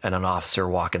cars and an officer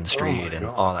walking the street and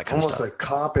all that kind of stuff. Almost a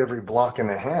cop every block and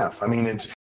a half. I mean,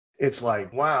 it's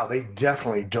like, wow, they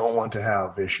definitely don't want to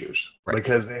have issues, right?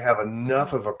 Because they have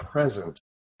enough of a presence.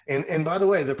 And by the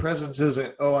way, the presence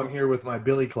isn't, oh, I'm here with my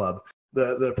billy club.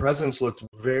 The presence looks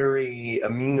very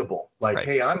amenable. Like, right.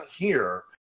 Hey, I'm here,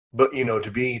 but to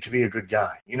be a good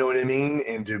guy. You know what I mean?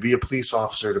 And to be a police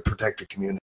officer to protect the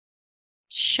community.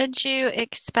 Should you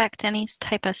expect any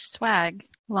type of swag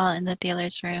while in the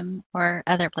dealer's room or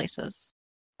other places?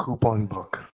 Coupon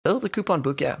book. Oh, the coupon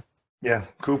book, yeah. Yeah,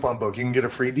 coupon book. You can get a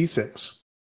free D6.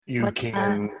 You What's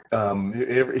can.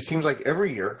 It seems like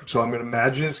every year. So I'm going to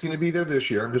imagine it's going to be there this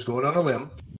year. I'm just going on a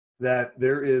limb. That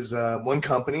there is one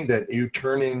company that you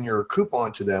turn in your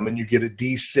coupon to them and you get a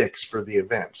D6 for the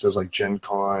event. So it's like Gen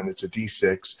Con, it's a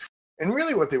D6. And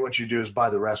really what they want you to do is buy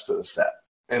the rest of the set.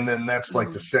 And then that's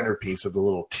like the centerpiece of the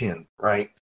little tin,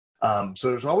 right? So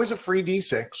there's always a free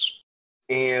D6.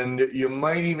 And you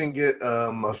might even get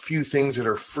a few things that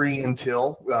are free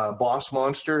until Boss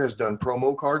Monster has done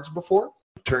promo cards before.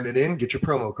 Turn it in, get your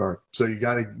promo card. So you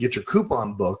got to get your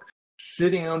coupon book.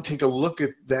 Sit down, take a look at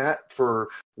that for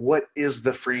what is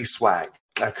the free swag.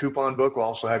 That coupon book will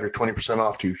also have your 20%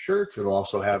 off 2 shirts. It'll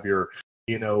also have your,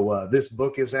 this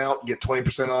book is out, get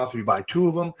 20% off if you buy 2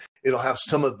 of them. It'll have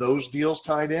some of those deals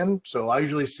tied in. So I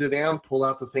usually sit down, pull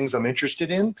out the things I'm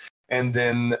interested in, and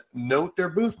then note their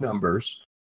booth numbers.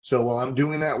 So while I'm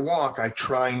doing that walk, I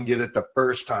try and get it the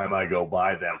first time I go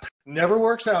by them. Never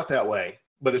works out that way.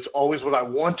 But it's always what I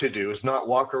want to do is not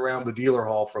walk around the dealer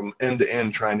hall from end to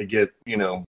end trying to get,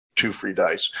 2 free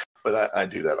dice. But I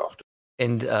do that often.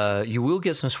 And you will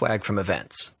get some swag from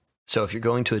events. So if you're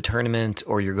going to a tournament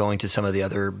or you're going to some of the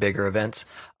other bigger events,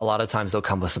 a lot of times they'll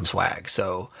come with some swag.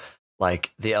 So like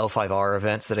the L5R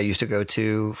events that I used to go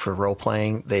to for role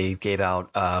playing, they gave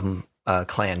out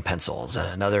clan pencils.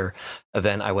 And another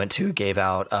event I went to gave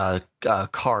out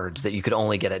cards that you could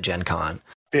only get at Gen Con.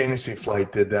 Fantasy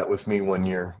Flight did that with me one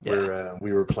year where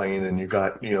we were playing and you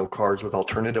got, cards with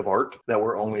alternative art that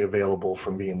were only available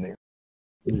from being there.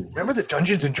 Remember the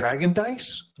Dungeons and Dragon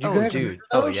dice? Dude.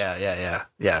 Oh, yeah.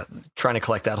 Trying to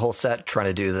collect that whole set, trying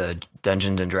to do the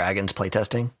Dungeons and Dragons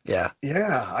playtesting. Yeah.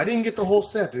 Yeah. I didn't get the whole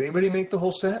set. Did anybody make the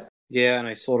whole set? Yeah, and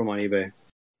I sold them on eBay.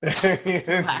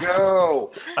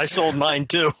 Go. I sold mine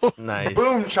too. Nice.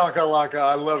 Boom, chakalaka.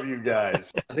 I love you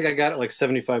guys. I think I got it like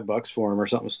 $75 for them or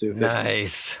something stupid.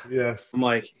 Nice. Yes. I'm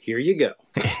like, here you go.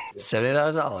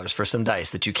 $70 for some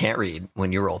dice that you can't read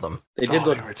when you roll them. They did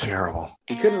look. They were terrible.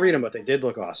 You couldn't read them, but they did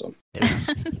look awesome. Yeah.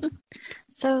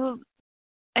 So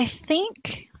I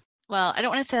think, well, I don't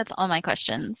want to say that's all my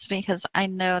questions because I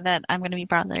know that I'm going to be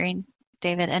bothering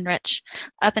David and Rich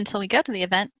up until we go to the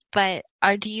event. But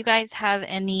do you guys have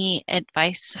any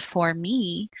advice for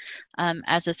me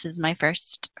as this is my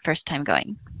first time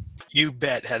going? You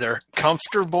bet, Heather.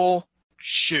 Comfortable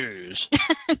shoes.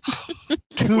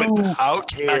 2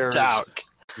 Without pairs. a doubt.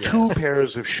 Yes. 2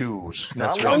 pairs of shoes.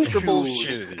 That's Not right. one Comfortable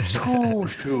shoes. shoes. 2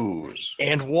 shoes.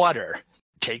 And water.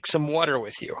 Take some water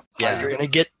with you. Yeah. You're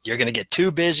gonna get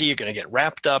too busy. You're gonna get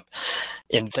wrapped up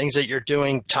in things that you're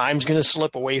doing. Time's gonna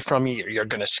slip away from you. You're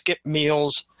gonna skip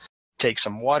meals. Take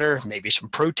some water, maybe some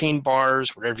protein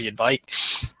bars, whatever you'd like.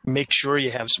 Make sure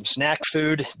you have some snack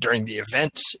food during the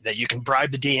events that you can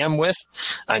bribe the DM with.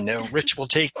 I know Rich will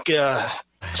take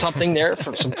something there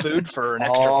for some food for an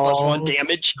extra +1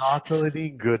 damage.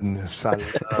 Chocolatey goodness. I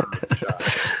love chocolate.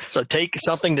 So take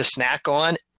something to snack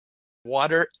on,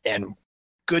 water, and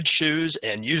good shoes,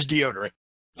 and use deodorant.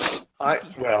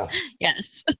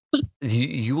 Yes.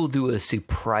 You will do a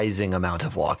surprising amount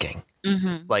of walking.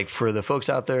 Mm-hmm. Like for the folks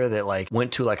out there that like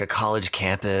went to like a college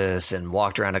campus and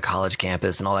walked around a college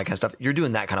campus and all that kind of stuff, you're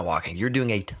doing that kind of walking. You're doing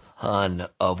a ton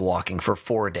of walking for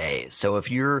 4 days. So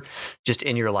if you're just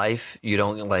in your life, you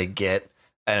don't like get,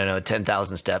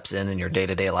 10,000 steps in your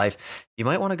day-to-day life, you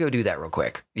might want to go do that real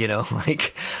quick.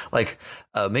 Make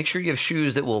sure you have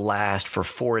shoes that will last for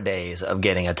 4 days of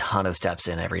getting a ton of steps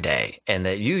in every day and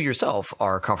that you yourself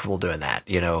are comfortable doing that.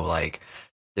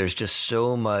 There's just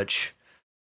so much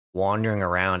wandering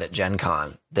around at Gen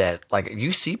Con that like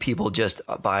you see people just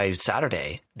by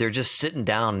Saturday, they're just sitting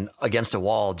down against a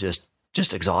wall, just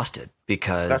exhausted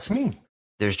because That's me.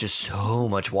 there's just so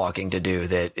much walking to do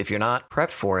that if you're not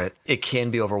prepped for it, it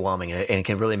can be overwhelming and it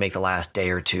can really make the last day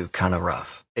or two kind of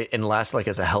rough. And last, like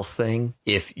as a health thing,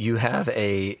 if you have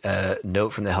a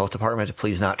note from the health department to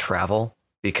please not travel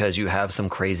because you have some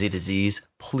crazy disease,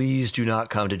 please do not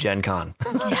come to Gen Con.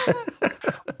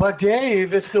 But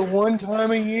Dave, it's the one time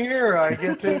a year I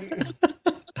get to.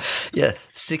 Yeah,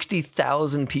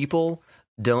 60,000 people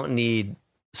don't need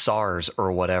SARS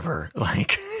or whatever.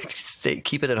 Like,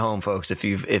 keep it at home, folks. If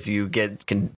you get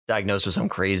diagnosed with some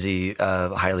crazy,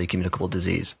 highly communicable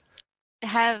disease.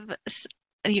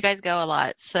 You guys go a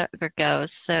lot, so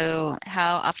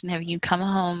how often have you come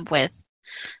home with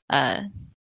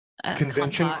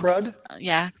Convention complex? crud?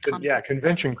 Yeah. Yeah,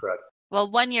 convention crud. Well,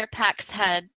 1 year PAX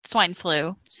had swine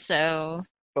flu, so.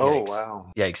 Oh, Yikes.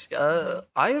 wow. Yikes.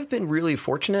 I have been really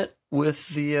fortunate with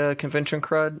the convention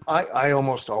crud. I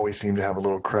almost always seem to have a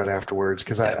little crud afterwards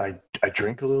because I I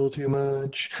drink a little too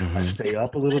much. I stay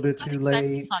up a little bit too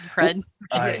late. On Fred.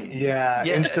 Yeah,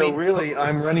 and so really,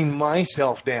 I'm running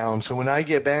myself down. So when I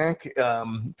get back,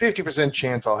 50%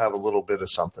 chance I'll have a little bit of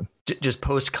something. Just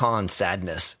post-con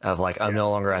sadness of like, I'm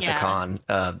no longer at the con.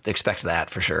 Expect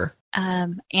that for sure.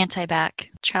 Antibac.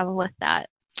 Travel with that.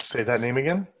 Say that name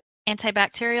again.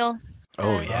 Antibacterial.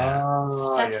 Oh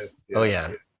yeah. Yes, Oh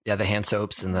yeah. Yeah, the hand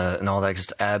soaps and all that.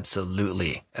 Just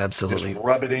absolutely. Just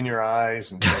rub it in your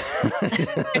eyes and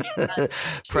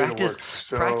practice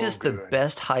so the good.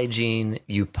 best hygiene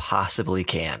you possibly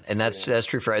can, and that's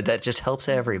true for that. Just helps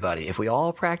everybody. If we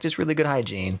all practice really good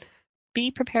hygiene, Be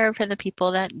prepared for the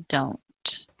people that don't.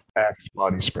 Axe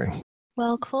body spray.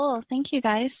 Well, cool. Thank you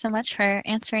guys so much for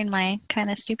answering my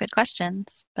kind of stupid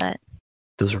questions. But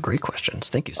those are great questions.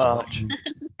 Thank you so much.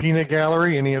 Peanut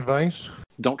Gallery, any advice?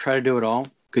 Don't try to do it all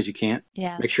because you can't.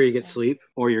 yeah, Make sure you get sleep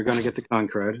or you're going to get the con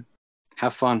cred.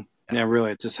 Have fun. Yeah,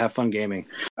 really, just have fun gaming.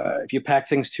 If you pack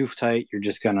things too tight, you're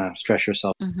just going to stress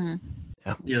yourself. Mm-hmm.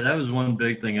 Yeah, that was one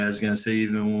big thing I was going to say,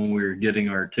 even when we were getting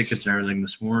our tickets and everything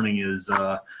this morning, is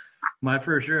my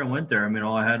first year I went there, I mean,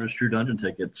 all I had was True Dungeon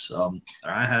tickets.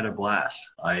 I had a blast.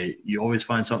 You always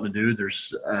find something to do.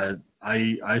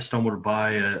 I stumbled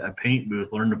by a paint booth,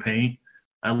 learned to paint.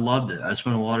 I loved it. I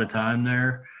spent a lot of time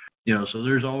there. So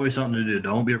there's always something to do.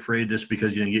 Don't be afraid just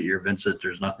because you didn't get your events that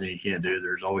there's nothing you can't do.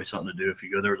 There's always something to do. If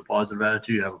you go there with a positive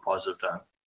attitude, you have a positive time.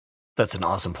 That's an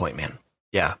awesome point, man.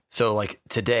 Yeah. So like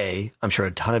today, I'm sure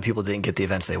a ton of people didn't get the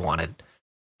events they wanted.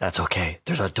 That's okay.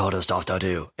 There's a ton of stuff to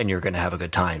do, and you're going to have a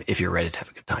good time if you're ready to have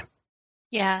a good time.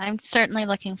 Yeah, I'm certainly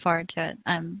looking forward to it.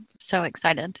 I'm so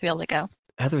excited to be able to go.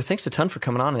 Heather, thanks a ton for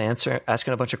coming on and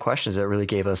asking a bunch of questions. That really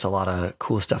gave us a lot of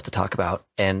cool stuff to talk about.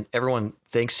 And everyone,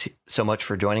 thanks so much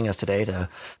for joining us today to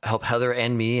help Heather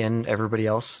and me and everybody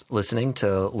else listening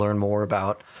to learn more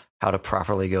about how to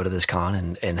properly go to this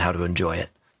con and how to enjoy it.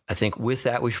 I think with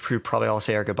that, we should probably all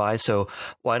say our goodbyes. So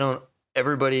why don't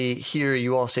everybody here,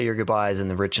 you all say your goodbyes, and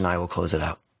then Rich and I will close it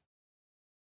out.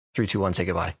 3, 2, 1, say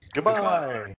goodbye.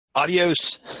 Goodbye.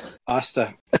 Adios.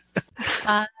 Hasta.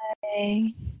 Bye.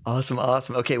 Awesome.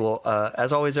 Okay, well,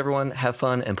 as always, everyone, have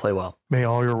fun and play well. May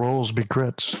all your rolls be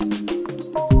crits.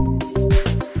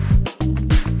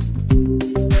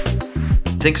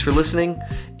 Thanks for listening.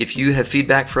 If you have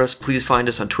feedback for us, please find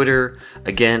us on Twitter,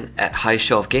 again, at High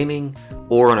Shelf Gaming,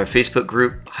 or on our Facebook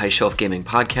group, High Shelf Gaming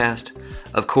Podcast.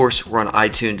 Of course, we're on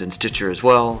iTunes and Stitcher as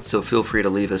well, so feel free to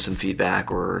leave us some feedback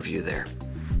or a review there.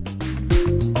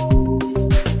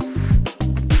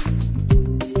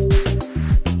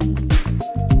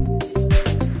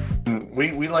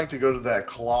 We like to go to that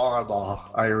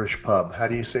Clawda Irish pub. How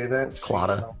do you say that?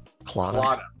 Clawda.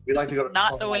 We like to go to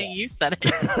Not the way you said it.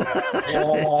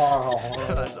 Clawda.